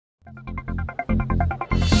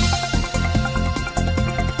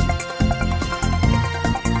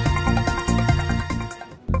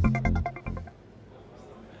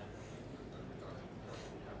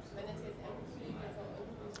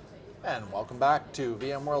back to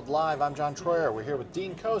VMworld Live. I'm John Troyer. We're here with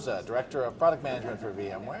Dean Coza, Director of Product Management for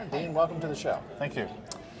VMware. Dean, welcome to the show. Thank you.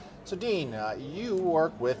 So Dean, you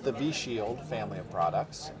work with the vShield family of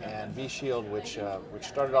products, and vShield, which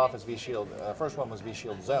started off as vShield, first one was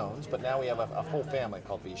vShield Zones, but now we have a whole family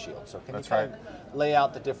called vShield. So can you kind of lay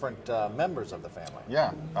out the different members of the family?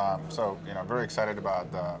 Yeah, so very excited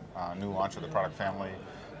about the new launch of the product family.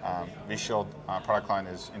 vShield product line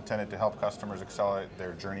is intended to help customers accelerate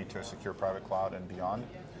their journey to a secure private cloud and beyond.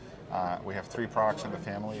 We have 3 products in the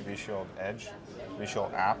family: vShield Edge,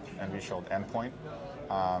 vShield App, and vShield Endpoint.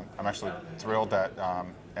 I'm actually thrilled that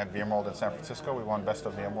at VMworld in San Francisco we won Best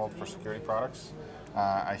of VMworld for security products.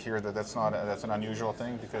 I hear that that's an unusual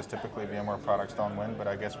thing because typically VMware products don't win, but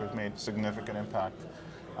I guess we've made significant impact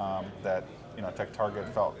that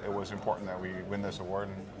TechTarget felt it was important that we win this award,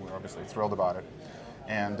 and we're obviously thrilled about it.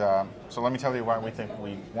 And so let me tell you why we think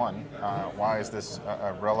we won. Why is this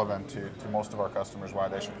relevant to most of our customers, why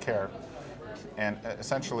they should care. And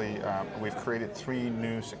essentially, we've created 3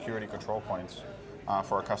 new security control points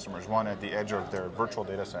for our customers. One at the edge of their virtual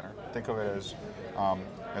data center. Think of it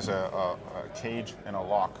as a cage and a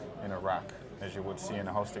lock in a rack, as you would see in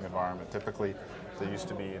a hosting environment. Typically, they used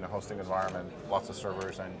to be in a hosting environment, lots of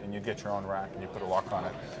servers, and you get your own rack and you put a lock on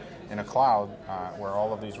it. In a cloud, where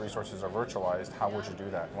all of these resources are virtualized, how would you do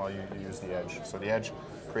that? Well, you use the edge. So the edge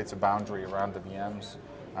creates a boundary around the VMs.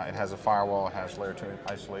 It has a firewall, it has layer 2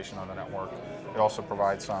 isolation on the network. It also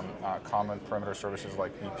provides some common perimeter services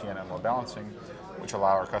like VPN and load balancing, which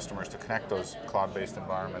allow our customers to connect those cloud-based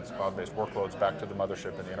environments, cloud-based workloads back to the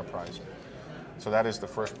mothership in the enterprise. So that is the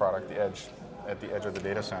first product, the edge, at the edge of the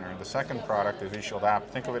data center. The second product is vShield App.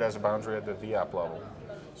 Think of it as a boundary at the vApp level.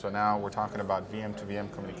 So now we're talking about VM to VM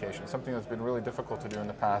communication, something that's been really difficult to do in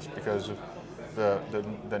the past because of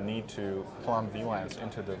the need to plumb VLANs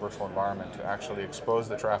into the virtual environment to actually expose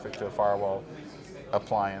the traffic to a firewall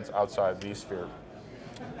appliance outside vSphere,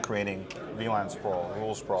 creating VLAN sprawl,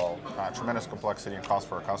 rule sprawl, tremendous complexity and cost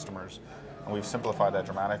for our customers. And we've simplified that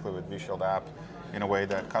dramatically with vShield App in a way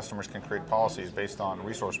that customers can create policies based on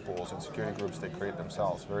resource pools and security groups they create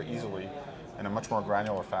themselves very easily in a much more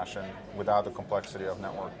granular fashion without the complexity of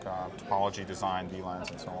network topology design,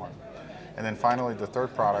 VLANs, and so on. And then finally, the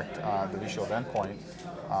third product, the vShield Endpoint,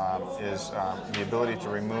 is the ability to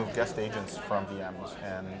remove guest agents from VMs.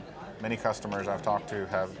 And many customers I've talked to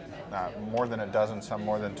have more than a dozen, some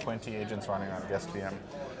more than 20 agents running on a guest VM.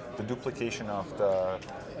 The duplication of the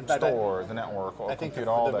store, the network, or compute,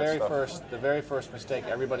 all that stuff. The very first mistake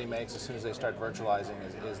everybody makes as soon as they start virtualizing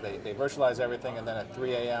is they virtualize everything, and then at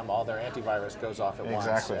 3 a.m. all their antivirus goes off at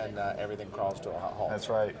once, and everything crawls to a halt. That's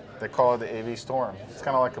right. They call it the AV storm. It's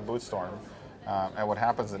kind of like a boot storm. And what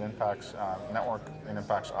happens, it impacts network, it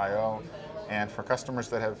impacts I/O. And for customers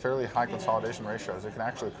that have fairly high consolidation ratios, it can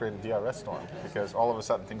actually create a DRS storm because all of a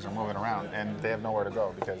sudden things are moving around and they have nowhere to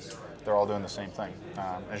go because they're all doing the same thing.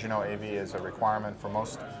 As you know, AV is a requirement for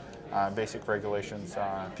most basic regulations.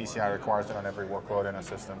 PCI requires it on every workload in a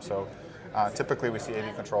system. So typically we see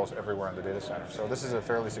AV controls everywhere in the data center. So this is a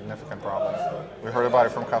fairly significant problem. We heard about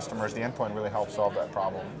it from customers. The endpoint really helps solve that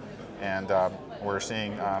problem. And we're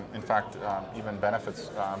seeing, in fact, even benefits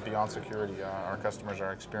beyond security. Our customers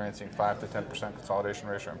are experiencing 5 to 10% consolidation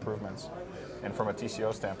ratio improvements. And from a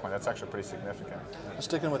TCO standpoint, that's actually pretty significant.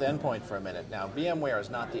 Sticking with Endpoint for a minute now, VMware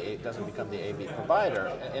is not doesn't become the AV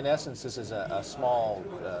provider. In essence, this is a small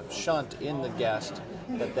shunt in the guest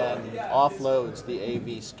that then offloads the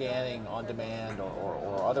AV scanning on demand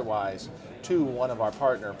or otherwise to one of our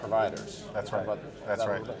partner providers. That's right. That's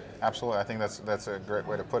right. Absolutely. I think that's a great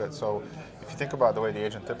way to put it. So if you think about the way the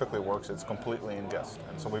agent typically works, it's completely in guest.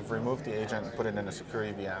 And so we've removed the agent and put it in a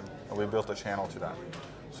security VM, and we built a channel to that.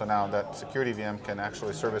 So now that security VM can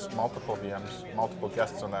actually service multiple VMs, multiple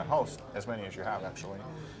guests on that host, as many as you have actually.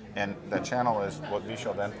 And that channel is what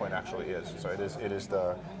vShield Endpoint actually is. So it is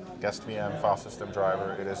the guest VM file system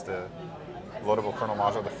driver, it is the loadable kernel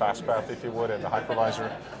module, the fast path if you would, and the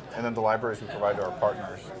hypervisor, and then the libraries we provide to our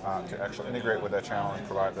partners to actually integrate with that channel and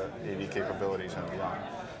provide the AV capabilities and beyond.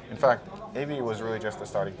 In fact, AV was really just the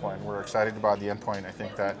starting point. We're excited about the Endpoint. I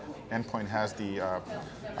think that Endpoint has the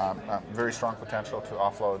very strong potential to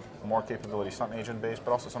offload more capability, some agent-based,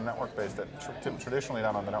 but also some network-based that traditionally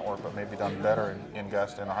done on the network, but maybe done better in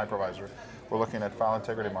guest and a hypervisor. We're looking at file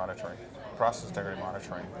integrity monitoring, process integrity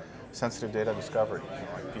monitoring, sensitive data discovery,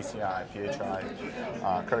 like PCI,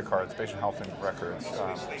 PHI, credit cards, patient health records,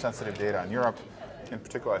 sensitive data. In Europe, in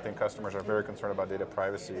particular, I think customers are very concerned about data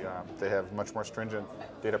privacy. They have much more stringent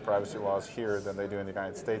data privacy laws here than they do in the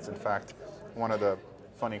United States. In fact, one of the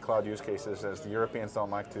funny cloud use cases is the Europeans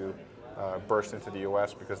don't like to burst into the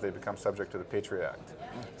US because they become subject to the Patriot Act.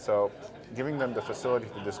 So giving them the facility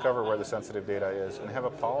to discover where the sensitive data is and have a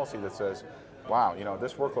policy that says, wow,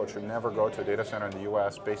 this workload should never go to a data center in the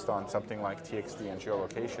US based on something like TXT and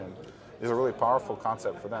geolocation is a really powerful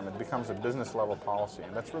concept for them. It becomes a business level policy,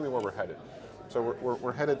 and that's really where we're headed. So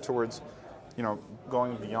we're headed towards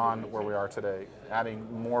going beyond where we are today, adding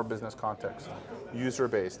more business context,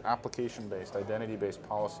 user-based, application-based, identity-based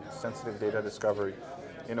policies, sensitive data discovery,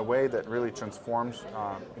 in a way that really transforms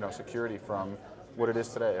security from what it is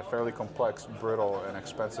today, a fairly complex, brittle, and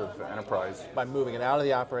expensive enterprise. By moving it out of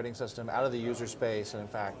the operating system, out of the user space, and in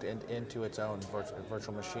fact into its own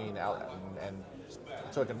virtual machine, out and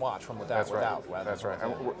so it can watch from without. That's right.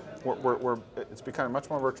 It's becoming much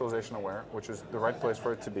more virtualization aware, which is the right place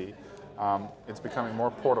for it to be. It's becoming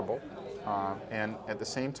more portable, and at the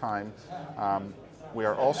same time, we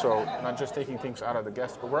are also not just taking things out of the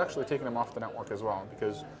guest, but we're actually taking them off the network as well.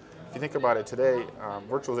 Because if you think about it today,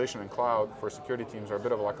 virtualization and cloud for security teams are a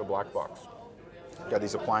bit of like a black box. We've got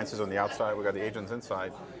these appliances on the outside, we've got the agents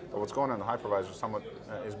inside, but what's going on in the hypervisor somewhat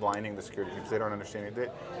is blinding the security teams. They don't understand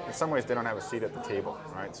it. In some ways, they don't have a seat at the table,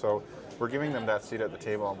 right? So we're giving them that seat at the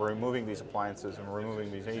table, and we're removing these appliances and we're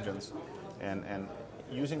removing these agents, and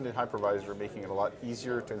using the hypervisor, making it a lot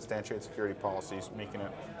easier to instantiate security policies, making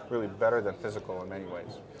it really better than physical in many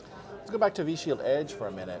ways. Let's go back to vShield Edge for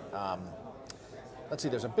a minute. Let's see,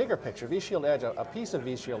 there's a bigger picture. vShield Edge, a piece of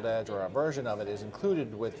vShield Edge or a version of it is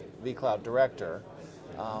included with vCloud Director,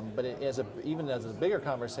 but it is even as a bigger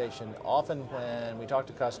conversation, often when we talk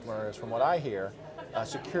to customers, from what I hear,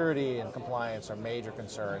 security and compliance are major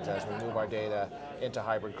concerns as we move our data into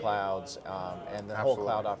hybrid clouds and the whole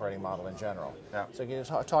cloud operating model in general. Yeah. So can you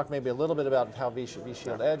talk maybe a little bit about how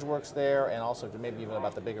vShield Edge works there, and also maybe even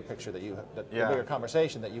about the bigger picture that the bigger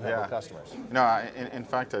conversation that you have with customers? No, in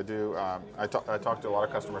fact I do. I talk to a lot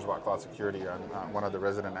of customers about cloud security. I'm one of the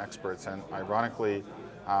resident experts, and ironically,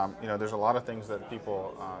 there's a lot of things that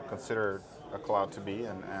people consider a cloud to be,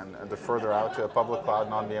 and the further out to a public cloud,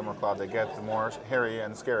 non-VMware cloud they get, the more hairy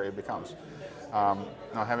and scary it becomes.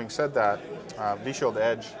 Now, having said that, vShield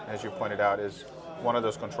Edge, as you pointed out, is one of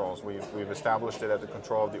those controls. We've established it at the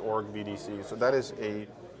control of the org VDC. So that is a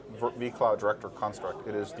vCloud Director construct.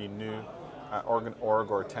 It is the new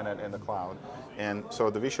org or tenant in the cloud. And so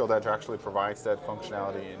the vShield Edge actually provides that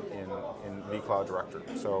functionality in vCloud Director.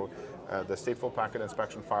 So the stateful packet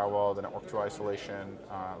inspection firewall, the network 2 isolation,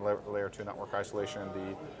 layer 2 network isolation,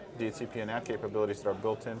 the DHCP and NAT capabilities that are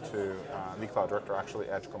built into vCloud Director are actually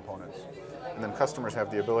edge components. And then customers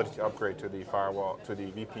have the ability to upgrade to the firewall, to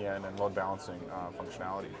the VPN and load balancing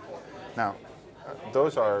functionality. Now,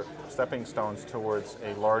 those are stepping stones towards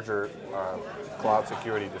a larger cloud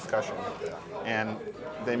security discussion, and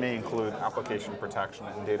they may include application protection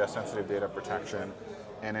and sensitive data protection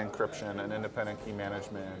and encryption and independent key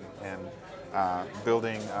management and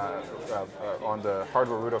building on the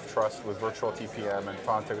hardware root of trust with virtual TPM and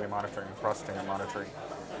file integrity monitoring and processing and monitoring.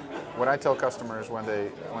 What I tell customers when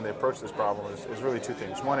they approach this problem is really two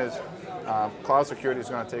things. One is cloud security is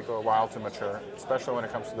going to take a while to mature, especially when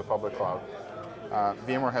it comes to the public cloud.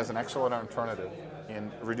 VMware has an excellent alternative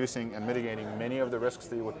in reducing and mitigating many of the risks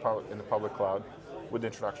that you would in the public cloud with the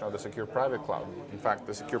introduction of the secure private cloud. In fact,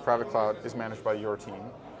 the secure private cloud is managed by your team.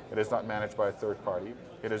 It is not managed by a third party.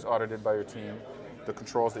 It is audited by your team. The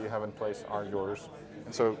controls that you have in place are yours.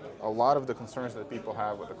 And so a lot of the concerns that people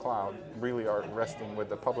have with the cloud really are resting with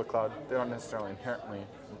the public cloud. They don't necessarily inherently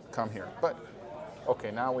come here. But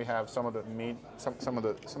okay, now we have some of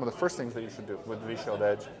the first things that you should do with the vShield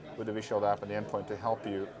Edge, with the vShield app and the endpoint to help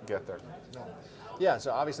you get there. Yeah,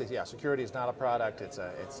 so obviously, security is not a product. It's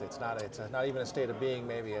not even a state of being.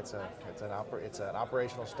 Maybe it's an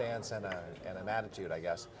operational stance and an attitude, I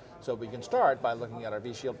guess. So we can start by looking at our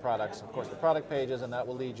vShield products, of course, the product pages, and that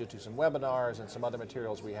will lead you to some webinars and some other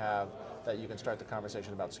materials we have that you can start the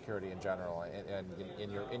conversation about security in general and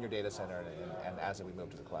in your data center and as we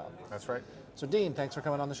move to the cloud. That's right. So Dean, thanks for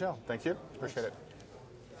coming on the show. Thank you. Appreciate it.